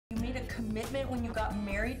commitment when you got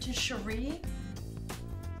married to Cherie?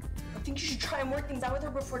 I think you should try and work things out with her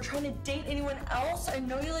before trying to date anyone else. I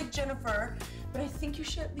know you like Jennifer, but I think you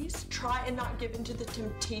should at least try and not give into the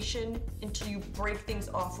temptation until you break things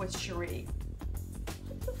off with Cherie.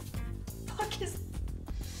 What the fuck is...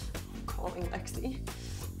 I'm calling Lexi.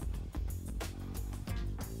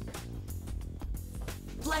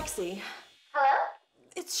 Lexi. Hello?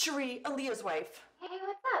 It's Cherie, Aaliyah's wife. Hey,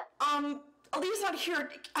 what's up? Aaliyah's not here.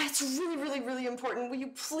 It's really important. Will you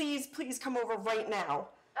please come over right now?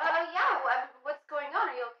 Yeah, what's going on?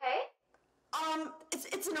 Are you okay?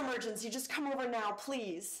 It's an emergency. Just come over now,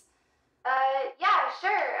 please. Yeah,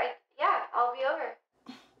 sure. Yeah, I'll be over.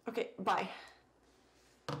 Okay, bye.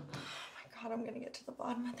 Oh my God, I'm gonna get to the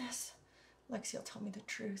bottom of this. Lexi will tell me the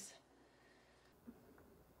truth.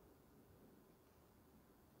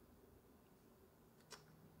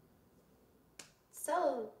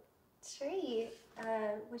 So, Cherie,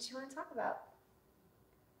 what you want to talk about?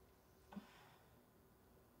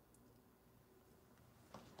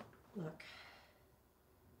 Look,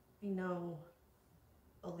 I know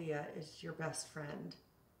Aaliyah is your best friend,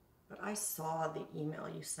 but I saw the email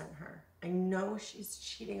you sent her. I know she's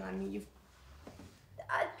cheating on me.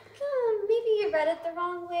 Maybe you read it the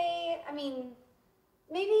wrong way. I mean,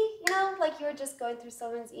 maybe, like you were just going through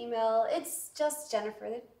someone's email. It's just Jennifer.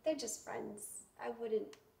 They're just friends. I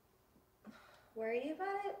wouldn't worry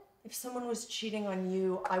about it. If someone was cheating on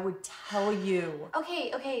you, I would tell you.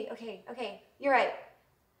 Okay. You're right.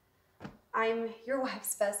 I'm your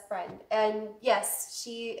wife's best friend. And yes,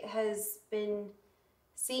 she has been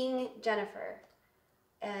seeing Jennifer.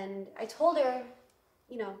 And I told her,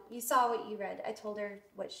 you saw what you read. I told her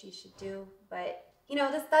what she should do, but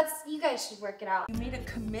that's you guys should work it out. You made a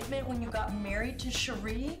commitment when you got married to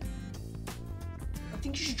Cherie? I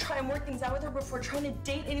think you should try and work things out with her before trying to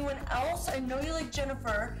date anyone else. I know you like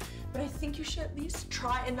Jennifer, but I think you should at least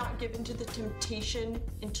try and not give into the temptation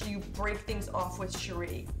until you break things off with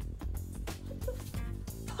Cherie. What the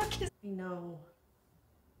fuck is... I know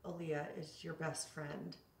Aaliyah is your best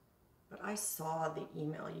friend, but I saw the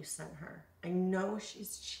email you sent her. I know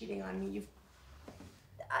she's cheating on me.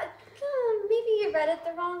 Maybe you read it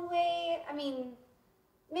the wrong way. I mean,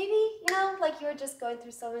 maybe, like you were just going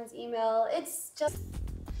through someone's email. It's just...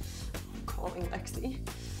 I'm calling Lexi.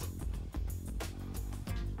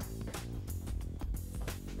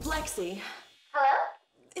 Lexi. Hello?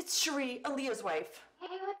 It's Cherie, Aaliyah's wife.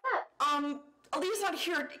 Hey, what's up? Aaliyah's not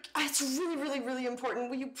here. It's really important.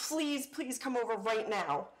 Will you please come over right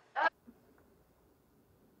now?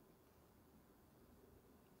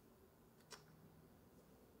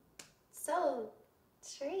 So,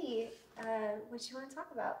 Cherie, what you want to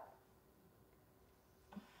talk about?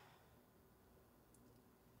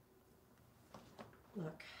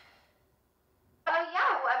 Look.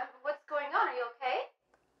 Yeah, what's going on? Are you okay?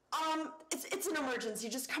 It's an emergency.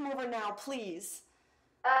 Just come over now, please.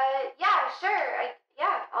 Yeah, sure.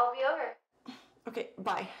 Yeah, I'll be over. Okay,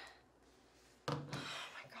 bye. Oh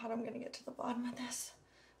my God, I'm gonna get to the bottom of this.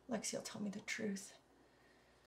 Lexi will tell me the truth.